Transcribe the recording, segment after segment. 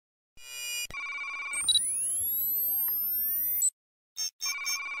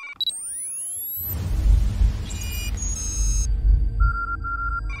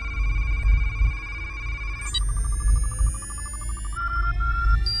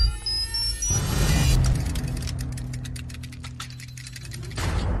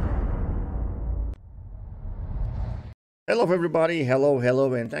Hello everybody, hello,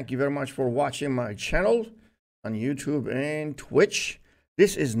 and thank you very much for watching my channel on YouTube and Twitch.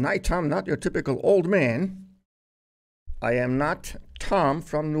 This is Nighttime, not your typical old man. I am not Tom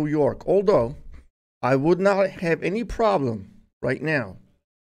from New York, although I would not have any problem right now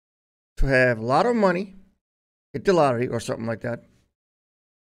to have a lot of money, hit the lottery or something like that,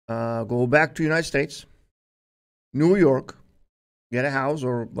 go back to United States, New York, get a house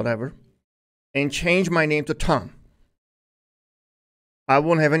or whatever, and change my name to Tom. I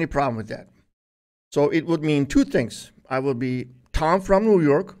won't have any problem with that. So it would mean two things. I would be Tom from New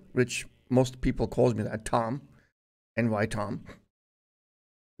York, which most people calls me that, Tom, NY Tom,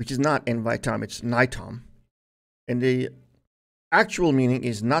 which is not NY Tom, it's Night Tom. And the actual meaning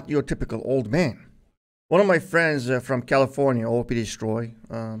is not your typical old man. One of my friends from California, OP Destroy,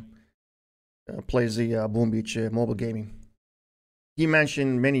 plays the Boom Beach mobile gaming. He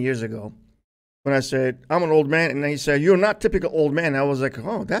mentioned many years ago, when I said, I'm an old man, and he said, you're not typical old man. I was like,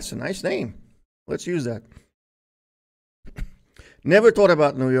 oh, that's a nice name. Let's use that. Never thought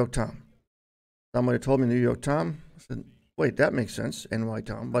about New York Tom. Somebody told me New York Tom. I said, wait, that makes sense, NY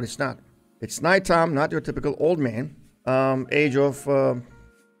Tom, but it's not. It's Night Tom, not your typical old man. Age of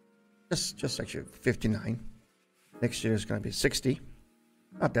just actually 59. Next year is going to be 60.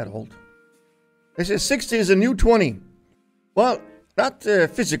 Not that old. They say 60 is a new 20. Well, not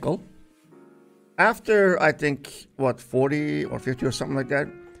physical. After, I think, what, 40 or 50 or something like that,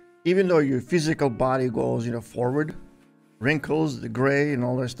 even though your physical body goes, forward, wrinkles, the gray and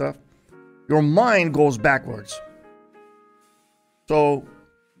all that stuff, your mind goes backwards. So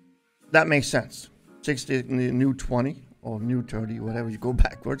that makes sense. 60, new 20 or new 30, whatever, you go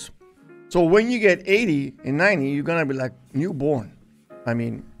backwards. So when you get 80 and 90, you're going to be like newborn. I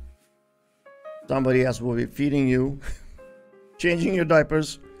mean, somebody else will be feeding you, changing your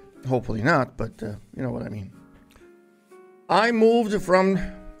diapers. Hopefully not, but you know what I mean. I moved from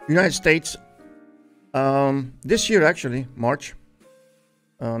United States this year, actually, March.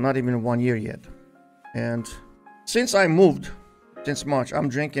 Not even 1 year yet. And since I moved, since March, I'm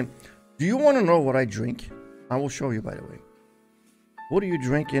drinking. Do you want to know what I drink? I will show you, by the way. What do you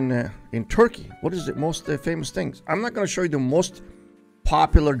drink in Turkey? What is the most famous things? I'm not going to show you the most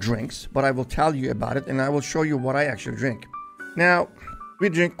popular drinks, but I will tell you about it, and I will show you what I actually drink. Now, we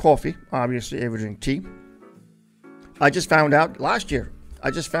drink coffee, obviously, we drink tea. I just found out last year,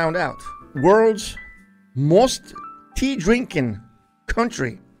 world's most tea drinking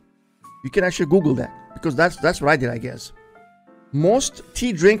country. You can actually Google that, because that's what I did, I guess. Most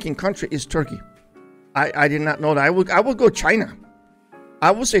tea drinking country is Turkey. I did not know that. I would go China. I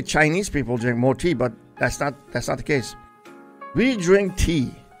would say Chinese people drink more tea, but that's not the case. We drink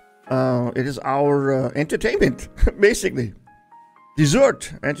tea. It is our entertainment, basically.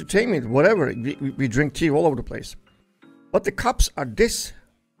 Dessert, entertainment, whatever. We drink tea all over the place. But the cups are this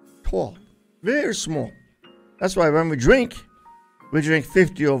tall, very small. That's why when we drink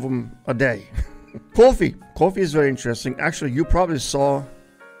 50 of them a day. Coffee is very interesting. Actually, you probably saw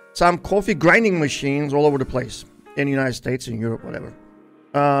some coffee grinding machines all over the place in the United States, in Europe, whatever.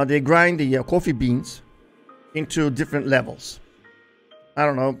 They grind the coffee beans into different levels. I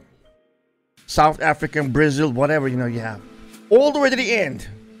don't know, South African, Brazil, whatever you have. All the way to the end,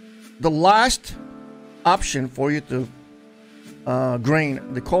 the last option for you to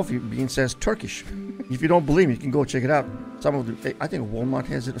grain the coffee bean says Turkish. If you don't believe me, you can go check it out. Some of the, I think Walmart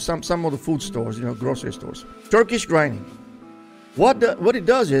has it, or some of the food stores, grocery stores. Turkish grinding. What it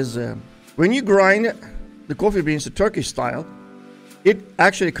does is, when you grind the coffee beans the Turkish style, it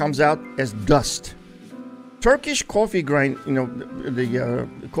actually comes out as dust. Turkish coffee grind, the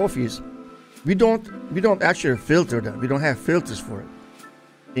coffees. We don't actually filter them. We don't have filters for it.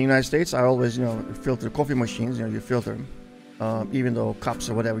 In the United States, I always, filter coffee machines. You filter them, even though cups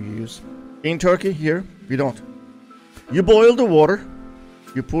or whatever you use. In Turkey, here, we don't. You boil the water.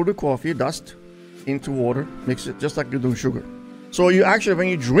 You pour the coffee dust into water. Mix it just like you do sugar. So you actually, when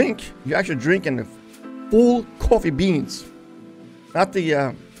you drink, you actually drink in the full coffee beans, not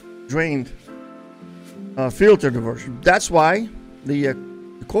the drained, filtered version. That's why the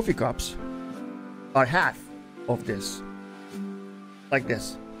coffee cups are half of this, like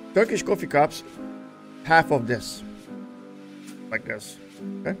this. Turkish coffee cups, half of this, like this.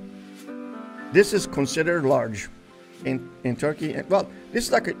 Okay, this is considered large in Turkey. And, well, this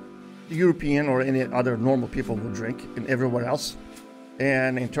is like a European or any other normal people would drink, and everywhere else.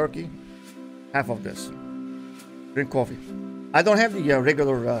 And in Turkey, half of this. Drink coffee. I don't have the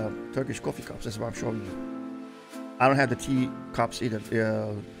regular Turkish coffee cups. That's what I'm showing you. I don't have the tea cups either.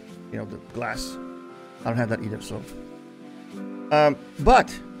 The glass. I don't have that either. So,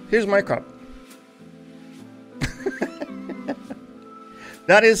 but here's my cup.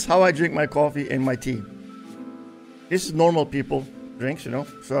 That is how I drink my coffee and my tea. This is normal people drinks, you know.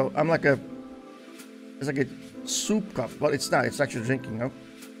 So I'm like it's like a soup cup, but it's not. It's actually drinking, you know.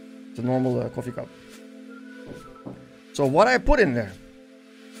 It's a normal coffee cup. So what I put in there,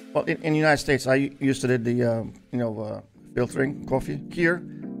 well, in the United States, I used to do the filtering coffee. Here,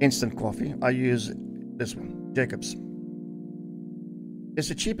 instant coffee. I use this one, Jacobs. It's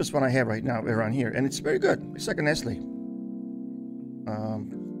the cheapest one I have right now around here, and it's very good. It's like a Nestle.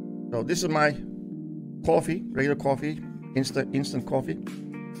 So this is my coffee, regular coffee, instant coffee.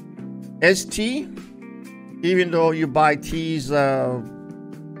 ST, even though you buy teas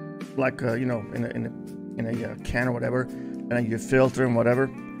like in a can or whatever, and then you filter them, whatever.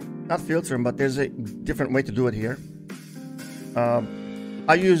 Not filter them, but there's a different way to do it here.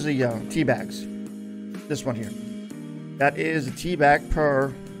 I use the tea bags. This one here. That is a tea bag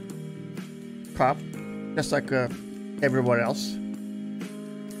per cup, just like everywhere else.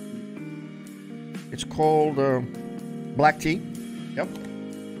 It's called black tea. Yep.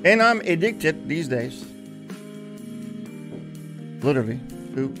 And I'm addicted these days, literally,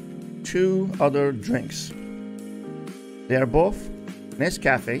 to two other drinks. They are both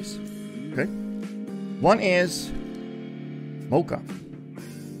Nescafes. Okay. One is mocha.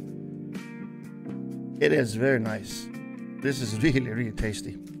 It is very nice. This is really, really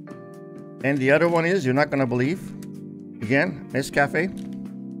tasty. And the other one is, you're not gonna believe, again, Nescafe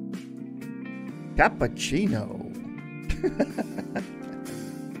Cappuccino.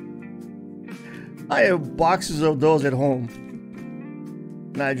 I have boxes of those at home,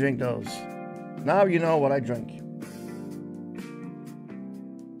 and I drink those. Now you know what I drink.